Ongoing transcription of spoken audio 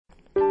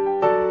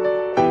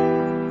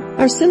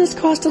Our sin has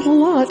costed a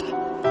lot,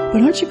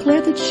 but aren't you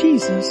glad that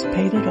Jesus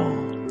paid it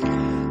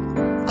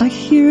all? I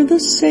hear the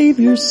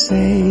Savior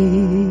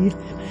say,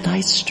 thy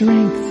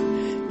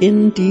strength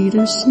indeed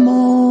is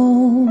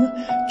small.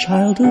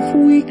 Child of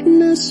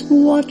weakness,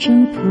 watch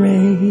and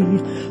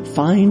pray.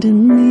 Find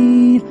in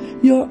me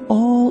your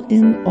all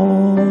in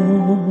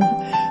all.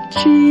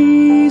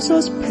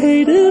 Jesus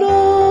paid it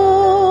all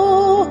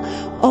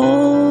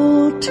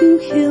to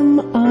him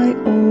I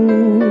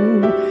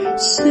owe.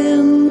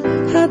 Sin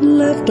had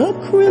left a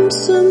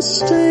crimson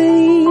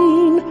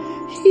stain.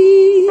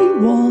 He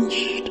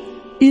washed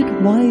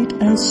it white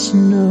as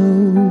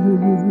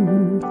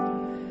snow.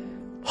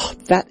 Oh,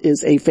 that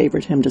is a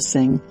favorite hymn to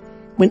sing.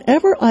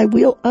 Whenever I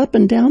wheel up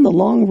and down the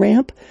long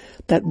ramp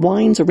that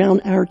winds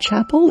around our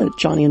chapel at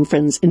Johnny and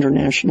Friends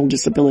International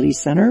Disability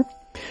Center,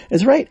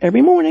 is right,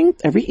 every morning,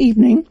 every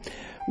evening,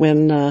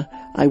 when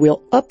I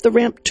wheel up the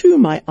ramp to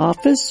my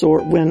office or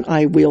when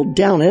I wheel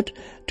down it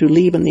to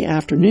leave in the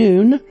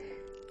afternoon,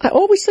 I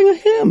always sing a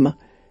hymn.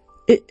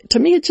 To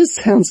me, it just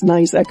sounds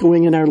nice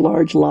echoing in our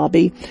large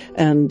lobby,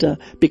 and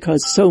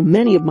because so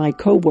many of my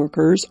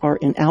coworkers are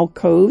in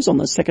alcoves on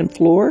the second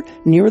floor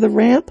near the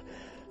ramp,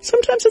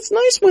 sometimes it's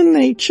nice when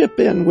they chip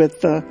in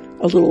with a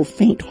little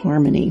faint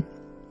harmony.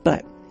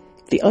 But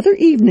the other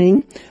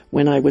evening,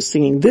 when I was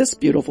singing this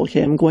beautiful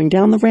hymn going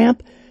down the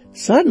ramp,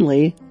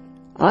 suddenly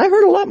I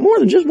heard a lot more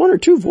than just one or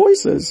two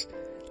voices.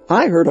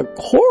 I heard a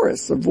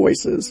chorus of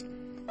voices.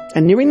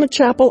 And nearing the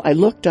chapel, I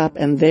looked up,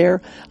 and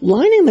there,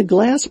 lining the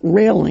glass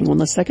railing on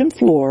the second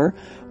floor,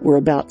 were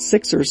about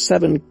 6 or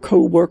 7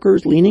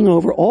 co-workers leaning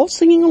over, all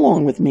singing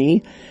along with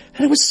me.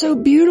 And it was so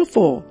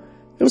beautiful.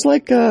 It was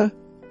like one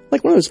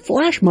of those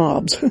flash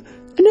mobs. I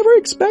never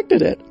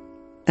expected it.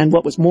 And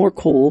what was more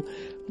cool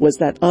was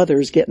that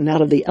others getting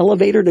out of the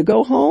elevator to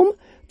go home,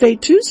 they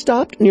too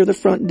stopped near the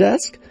front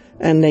desk,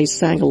 and they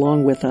sang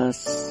along with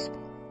us.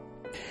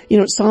 You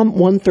know, Psalm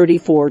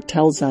 134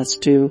 tells us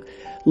to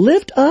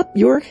lift up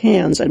your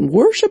hands and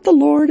worship the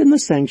Lord in the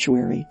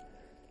sanctuary.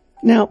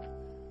 Now,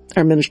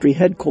 our ministry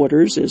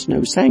headquarters is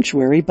no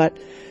sanctuary, but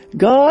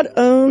God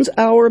owns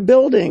our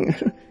building.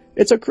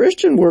 It's a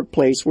Christian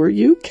workplace where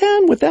you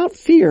can, without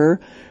fear,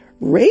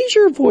 raise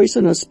your voice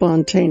in a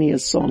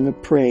spontaneous song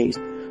of praise.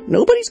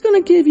 Nobody's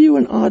going to give you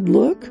an odd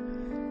look.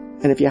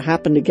 And if you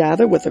happen to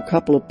gather with a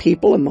couple of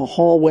people in the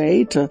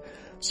hallway to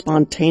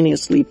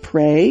spontaneously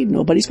pray,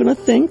 nobody's going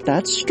to think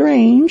that's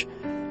strange.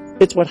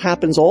 It's what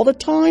happens all the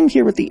time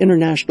here at the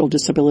International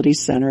Disability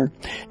Center.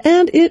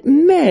 And it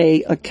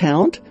may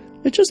account,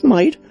 it just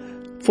might,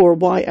 for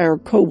why our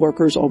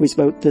co-workers always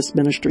vote this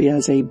ministry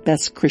as a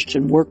best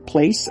Christian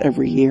workplace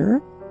every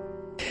year.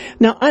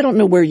 Now, I don't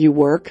know where you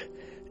work.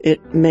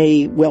 It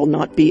may well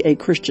not be a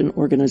Christian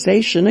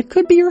organization. It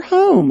could be your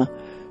home,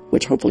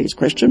 which hopefully is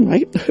Christian,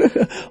 right?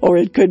 Or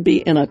it could be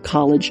in a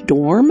college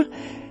dorm.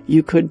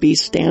 You could be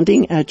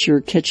standing at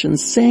your kitchen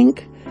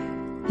sink.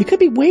 You could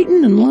be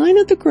waiting in line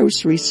at the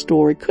grocery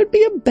store. It could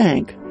be a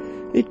bank.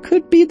 It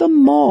could be the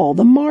mall,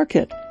 the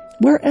market,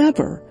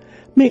 wherever.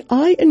 May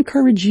I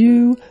encourage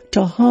you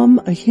to hum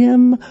a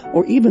hymn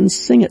or even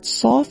sing it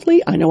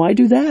softly. I know I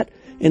do that.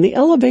 In the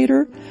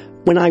elevator,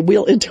 when I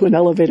wheel into an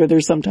elevator,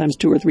 there's sometimes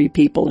 2 or 3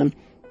 people, and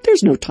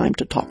there's no time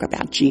to talk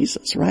about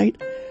Jesus, right?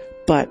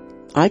 But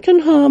I can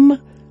hum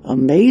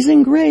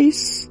Amazing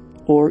Grace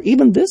or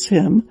even this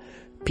hymn.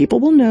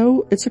 People will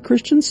know it's a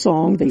Christian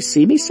song. They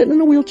see me sitting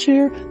in a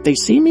wheelchair. They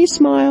see me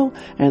smile,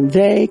 and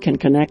they can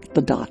connect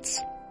the dots.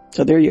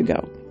 So there you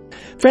go.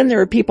 Friend,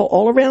 there are people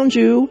all around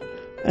you,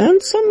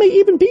 and some may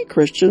even be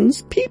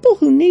Christians, people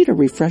who need a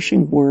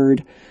refreshing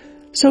word.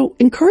 So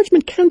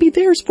encouragement can be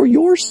theirs for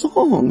your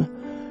song.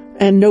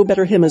 And no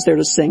better hymn is there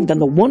to sing than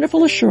the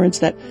wonderful assurance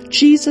that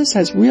Jesus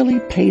has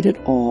really paid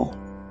it all.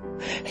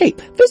 Hey,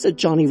 visit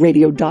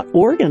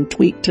johnnyradio.org and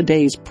tweet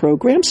today's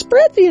program.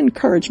 Spread the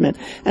encouragement.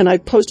 And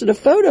I've posted a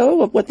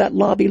photo of what that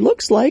lobby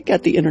looks like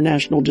at the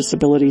International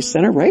Disability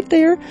Center right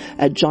there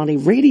at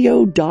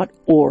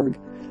johnnyradio.org.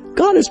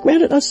 God has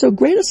granted us so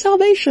great a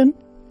salvation.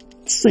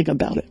 Sing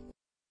about it.